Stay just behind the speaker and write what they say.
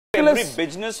ridiculous. Every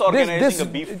business organizing a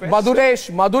beef fest.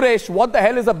 Maduresh, what the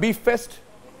hell is a beef fest?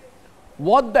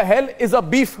 What the hell is a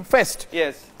beef fest?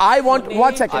 Yes. I want,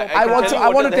 one second. I want to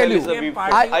tell you.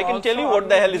 I can tell you what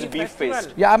the hell is a beef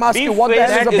fest. Yeah, I'm asking what the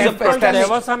hell is a beef fest.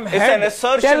 It's an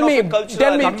assertion of a cultural.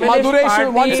 Tell me, Maduresh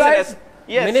on one side.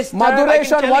 Yes.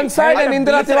 Maduresh on one side and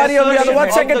Indira Tiwari on the other.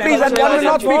 1 second, please, and one will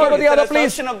not speak over the other,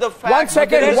 please. 1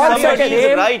 second, 1 second.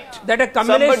 That a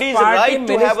communist party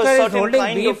minister is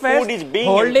holding beef fest,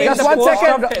 just 1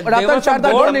 second. Ratan Sharda,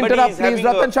 don't interrupt, please.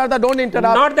 Ratan Sharda, don't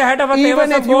interrupt. Not the head of a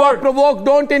Even if you are provoked,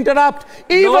 don't interrupt.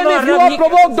 Even if you are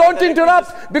provoked, don't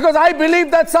interrupt. Because I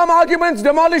believe that some arguments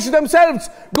demolish themselves.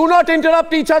 Do not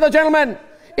interrupt each other, gentlemen.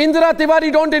 Indira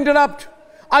Tiwari, don't interrupt.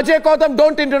 Ajay Kautam,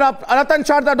 don't interrupt. Ratan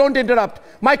Sharda, don't interrupt.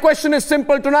 My question is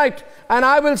simple tonight, and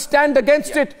I will stand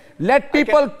against it. Let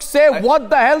people say what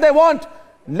the hell they want.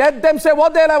 Let them say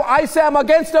what the hell I say. I'm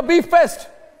against a beef fest.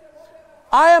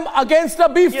 I am against a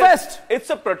beef fest. It's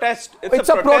a protest. It's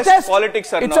a protest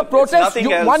politics. It's a protest. It's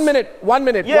 1 minute. 1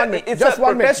 minute. Yeah, 1 minute. It's just a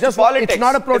 1 minute. Just politics. It's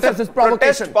not a protest. It's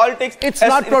provocation. Protest politics. It's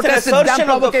not protest. It's damn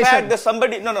provocation. Fact that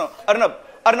somebody. No.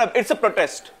 Arnab. It's a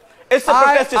protest. It's a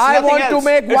protest. It's I want else. to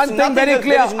make it's one thing very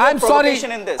clear. No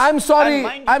I'm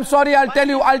sorry.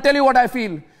 I'll tell you what I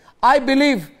feel. I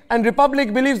believe, and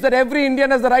Republic believes, that every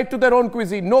Indian has the right to their own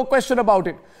cuisine. No question about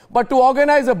it. But to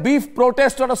organize a beef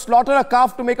protest or slaughter a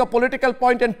calf to make a political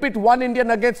point and pit one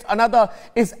Indian against another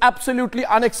is absolutely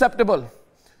unacceptable.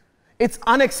 It's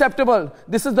unacceptable.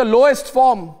 This is the lowest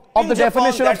form of the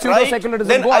definition of pseudo-secularism.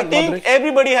 Then I think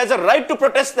everybody has a right to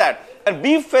protest that. And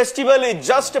beef festival is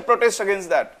just a protest against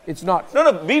that. It's not.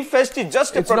 No, beef fest is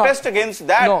just a protest against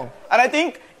that. No. And I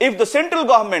think if the central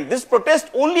government, this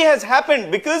protest only has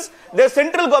happened because the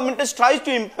central government tries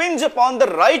to impinge upon the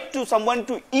right to someone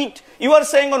to eat. You are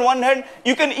saying on one hand,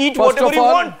 you can eat whatever you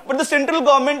want, but the central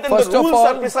government and the rules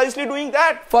are precisely doing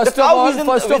that. First of all,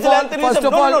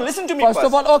 listen to me first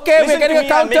of all, okay, we're getting a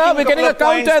counter, and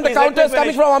the counter is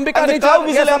coming from Ambika Nijjar.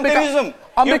 Yes, Ambika.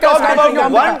 Ambika is coming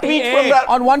from one tweet from that.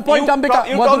 On one point, Ambika.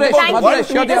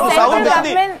 Maduresh, you're there. The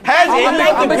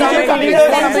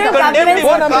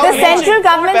central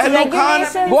government's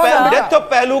regulations. Death of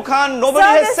Pehlu Khan, nobody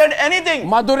has said anything.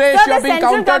 Maduresh, you're being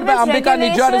countered by Ambika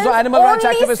Nijjar, who's an animal rights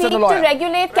activist and a lawyer. To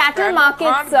regulate cattle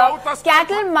markets,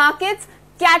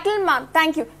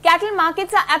 Cattle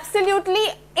markets are absolutely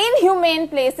inhumane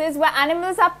places where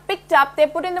animals are picked up. They're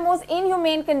put in the most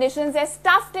inhumane conditions. They're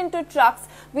stuffed into trucks.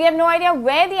 We have no idea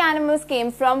where the animals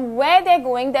came from, where they're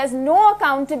going. There's no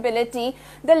accountability.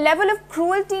 The level of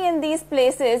cruelty in these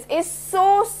places is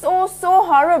so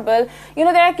horrible. You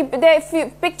know, there are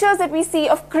pictures that we see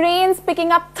of cranes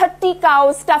picking up 30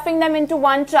 cows, stuffing them into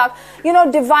one truck. You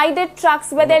know, divided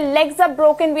trucks where their legs are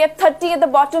broken. We have 30 at the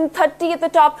bottom, 30 at the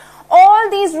top. All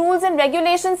these rules and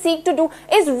regulations seek to do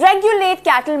is regulate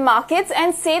cattle markets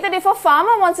and say that if a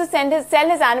farmer wants to sell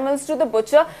his animals to the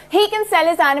butcher, he can sell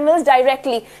his animals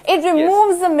directly. It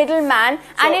removes the middleman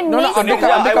and it makes the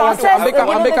process, the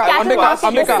cattle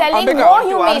market is selling more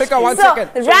humane. So,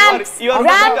 ramps,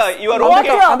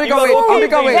 water, food,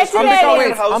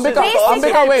 veterinarians.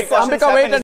 Ambika, wait.